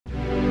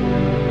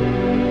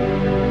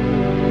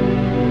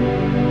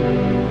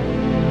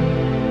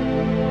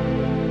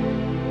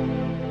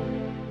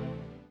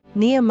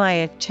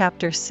Nehemiah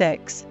chapter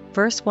 6,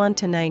 verse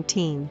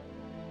 1-19.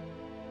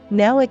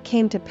 Now it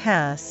came to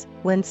pass,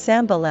 when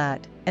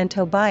Sanballat, and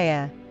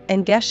Tobiah,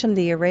 and Geshem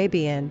the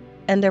Arabian,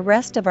 and the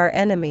rest of our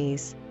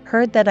enemies,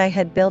 heard that I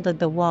had builded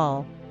the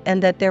wall,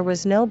 and that there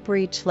was no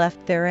breach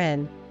left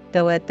therein,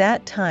 though at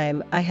that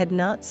time I had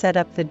not set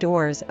up the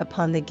doors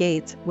upon the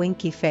gates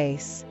winky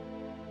face,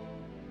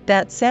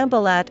 that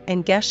Sanballat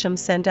and Geshem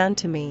sent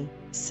unto me,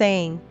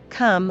 saying,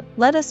 Come,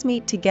 let us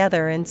meet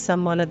together in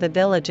some one of the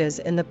villages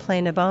in the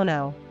plain of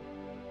Ono.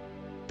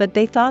 But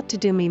they thought to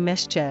do me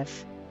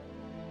mischief.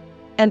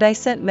 And I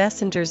sent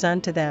messengers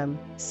unto them,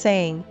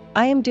 saying,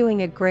 I am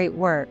doing a great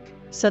work,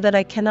 so that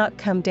I cannot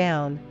come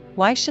down.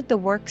 Why should the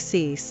work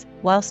cease,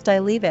 whilst I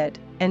leave it,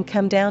 and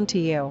come down to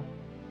you?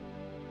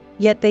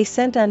 Yet they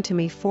sent unto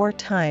me 4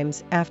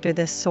 times after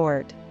this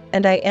sort,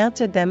 and I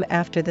answered them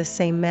after the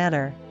same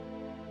manner.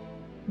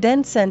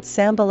 Then sent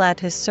Sanballat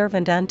his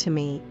servant unto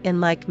me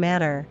in like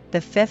manner the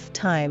 5th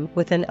time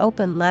with an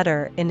open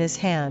letter in his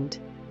hand,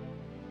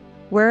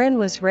 wherein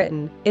was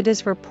written, It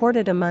is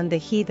reported among the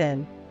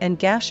heathen, and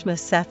Gashma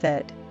saith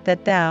it,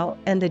 that thou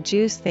and the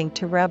Jews think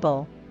to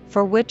rebel,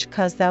 for which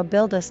cause thou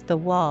buildest the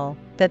wall,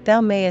 that thou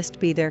mayest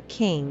be their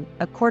king,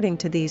 according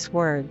to these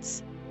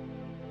words.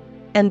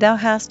 And thou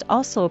hast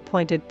also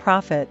appointed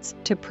prophets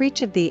to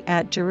preach of thee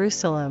at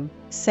Jerusalem,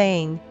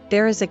 saying,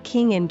 There is a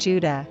king in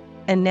Judah,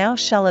 and now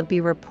shall it be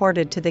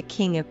reported to the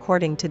king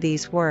according to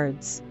these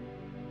words.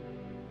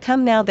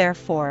 Come now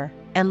therefore,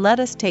 and let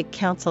us take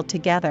counsel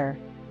together.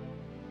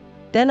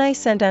 Then I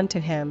sent unto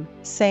him,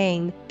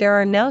 saying, There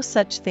are no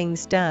such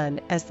things done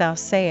as thou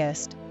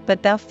sayest,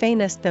 but thou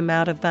feignest them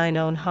out of thine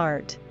own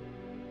heart.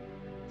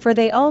 For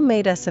they all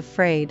made us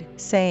afraid,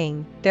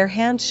 saying, Their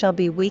hands shall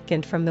be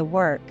weakened from the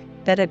work,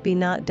 that it be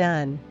not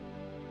done.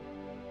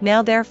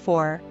 Now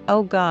therefore,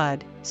 O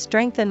God,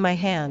 strengthen my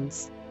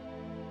hands.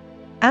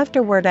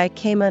 Afterward I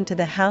came unto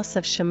the house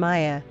of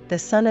Shemaiah, the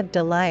son of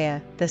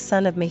Delaiah, the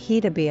son of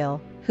Mehetabeel,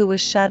 who was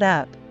shut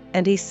up,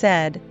 and he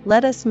said,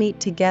 Let us meet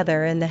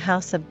together in the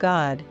house of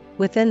God,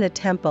 within the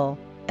temple,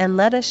 and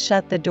let us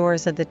shut the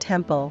doors of the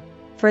temple,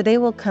 for they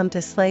will come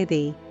to slay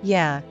thee,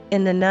 yea,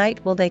 in the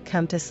night will they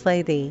come to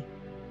slay thee.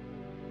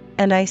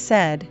 And I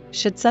said,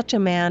 Should such a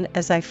man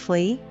as I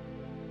flee?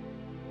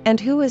 And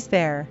who is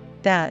there,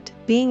 that,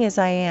 being as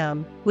I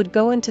am, would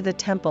go into the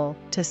temple,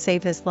 to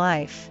save his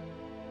life?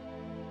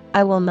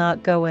 I will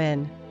not go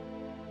in.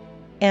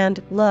 And,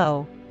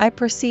 lo, I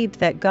perceived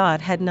that God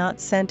had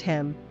not sent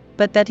him,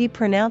 but that he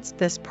pronounced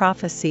this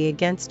prophecy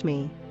against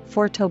me,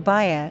 for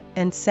Tobiah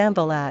and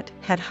Sanballat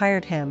had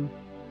hired him.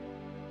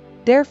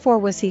 Therefore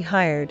was he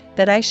hired,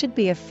 that I should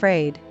be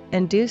afraid,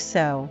 and do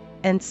so,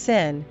 and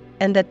sin,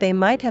 and that they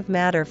might have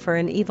matter for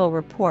an evil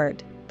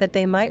report, that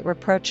they might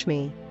reproach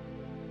me.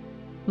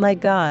 My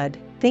God,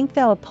 think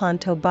thou upon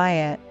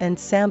Tobiah and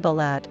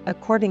Sanballat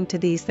according to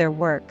these their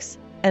works,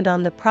 and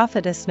on the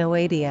prophetess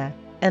Noadiah,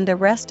 and the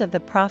rest of the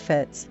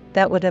prophets,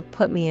 that would have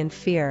put me in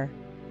fear.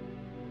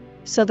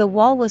 So the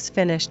wall was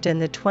finished in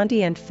the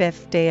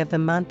 25th day of the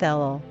month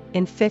Elul,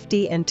 in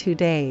 52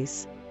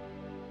 days.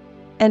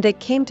 And it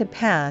came to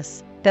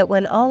pass, that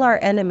when all our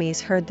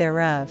enemies heard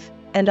thereof,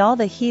 and all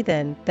the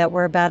heathen that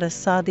were about us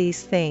saw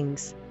these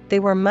things,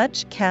 they were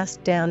much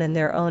cast down in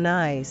their own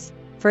eyes,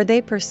 for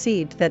they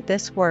perceived that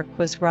this work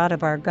was wrought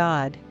of our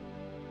God.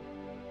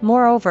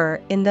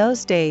 Moreover, in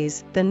those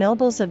days the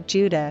nobles of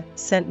Judah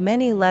sent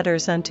many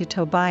letters unto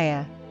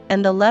Tobiah,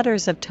 and the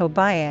letters of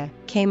Tobiah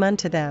came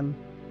unto them.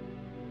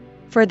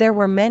 For there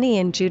were many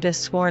in Judah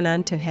sworn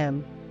unto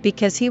him,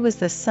 because he was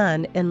the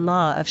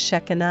son-in-law of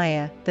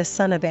Shechaniah the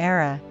son of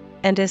Ara,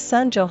 and his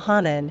son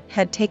Johanan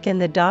had taken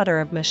the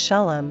daughter of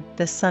Meshullam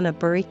the son of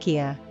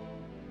Berechiah.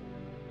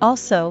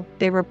 Also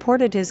they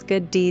reported his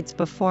good deeds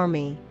before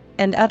me,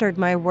 and uttered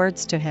my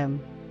words to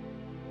him.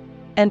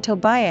 And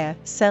Tobiah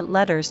sent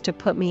letters to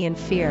put me in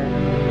fear.